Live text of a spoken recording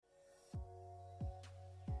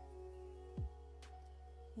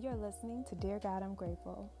You're listening to Dear God, I'm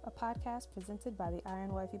Grateful, a podcast presented by the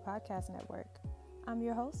Iron Wifey Podcast Network. I'm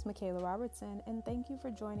your host, Michaela Robertson, and thank you for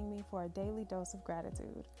joining me for a daily dose of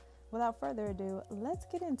gratitude. Without further ado, let's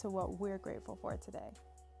get into what we're grateful for today.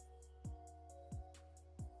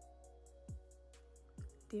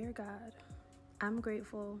 Dear God, I'm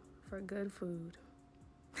grateful for good food.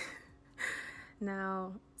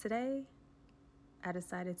 Now, today, I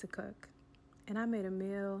decided to cook, and I made a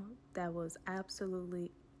meal that was absolutely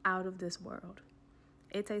out of this world.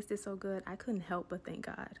 It tasted so good, I couldn't help but thank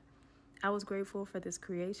God. I was grateful for this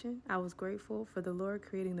creation. I was grateful for the Lord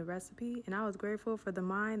creating the recipe, and I was grateful for the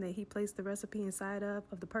mind that He placed the recipe inside of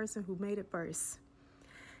the person who made it first.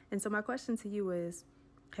 And so my question to you is,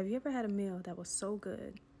 have you ever had a meal that was so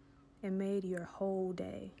good it made your whole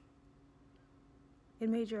day? It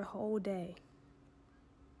made your whole day.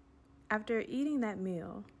 After eating that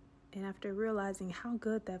meal, and after realizing how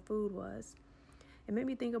good that food was, it made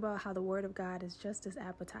me think about how the Word of God is just as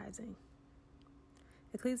appetizing.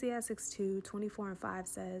 Ecclesiastes 2:24-5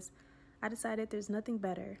 says, I decided there's nothing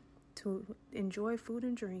better to enjoy food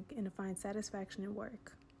and drink and to find satisfaction in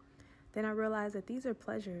work. Then I realized that these are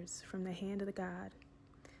pleasures from the hand of the God,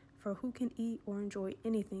 for who can eat or enjoy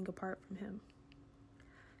anything apart from Him?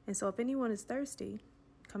 And so if anyone is thirsty,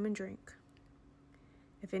 come and drink.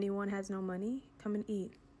 If anyone has no money, come and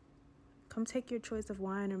eat. Come take your choice of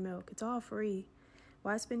wine or milk. It's all free.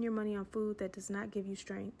 Why spend your money on food that does not give you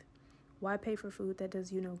strength? Why pay for food that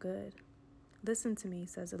does you no good? Listen to me,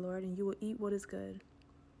 says the Lord, and you will eat what is good.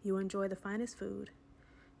 You will enjoy the finest food.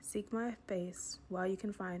 Seek my face while you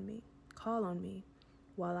can find me. Call on me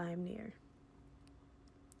while I am near.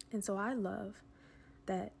 And so I love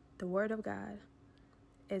that the Word of God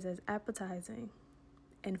is as appetizing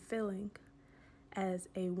and filling as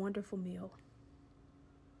a wonderful meal.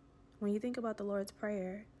 When you think about the Lord's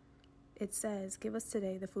Prayer, it says, give us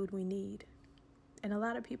today the food we need. And a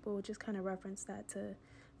lot of people just kind of reference that to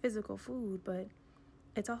physical food, but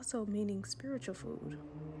it's also meaning spiritual food,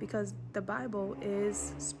 because the Bible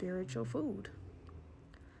is spiritual food.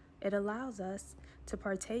 It allows us to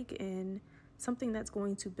partake in something that's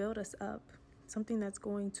going to build us up, something that's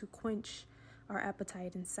going to quench our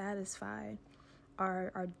appetite and satisfy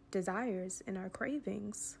our desires and our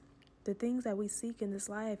cravings. The things that we seek in this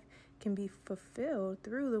life can be fulfilled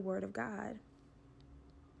through the Word of God.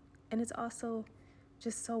 And it's also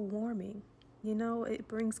just so warming. You know, it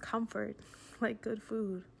brings comfort like good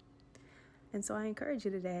food. And so I encourage you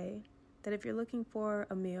today that if you're looking for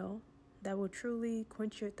a meal that will truly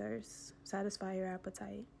quench your thirst, satisfy your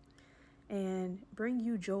appetite, and bring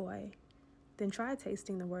you joy, then try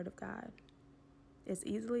tasting the Word of God. It's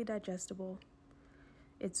easily digestible.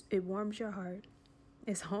 It warms your heart.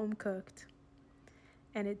 It's home cooked.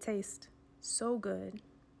 And it tastes so good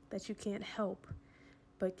that you can't help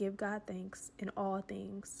but give God thanks in all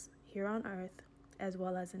things here on earth as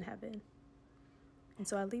well as in heaven. And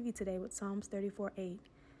so I leave you today with Psalms 34:8,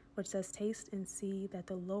 which says, taste and see that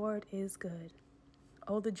the Lord is good.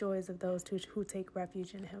 Oh, the joys of those who take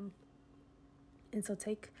refuge in Him. And so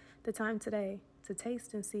take the time today to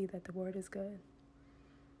taste and see that the Word is good.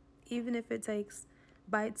 Even if it takes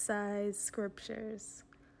bite-sized scriptures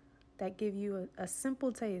that give you a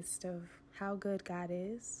simple taste of how good God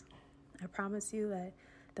is, I promise you that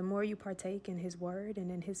the more you partake in His Word and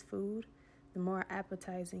in His food, the more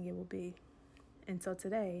appetizing it will be. And so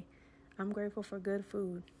today, I'm grateful for good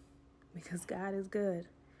food, because God is good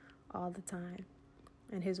all the time.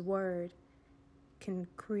 And His Word can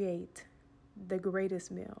create the greatest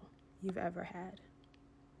meal you've ever had.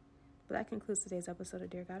 But that concludes today's episode of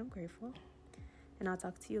Dear God, I'm Grateful. And I'll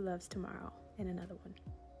talk to you loves tomorrow in another one.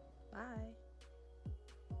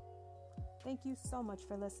 Bye. Thank you so much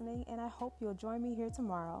for listening, and I hope you'll join me here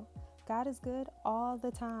tomorrow. God is good all the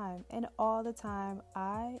time, and all the time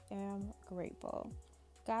I am grateful.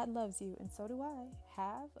 God loves you, and so do I.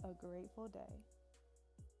 Have a grateful day.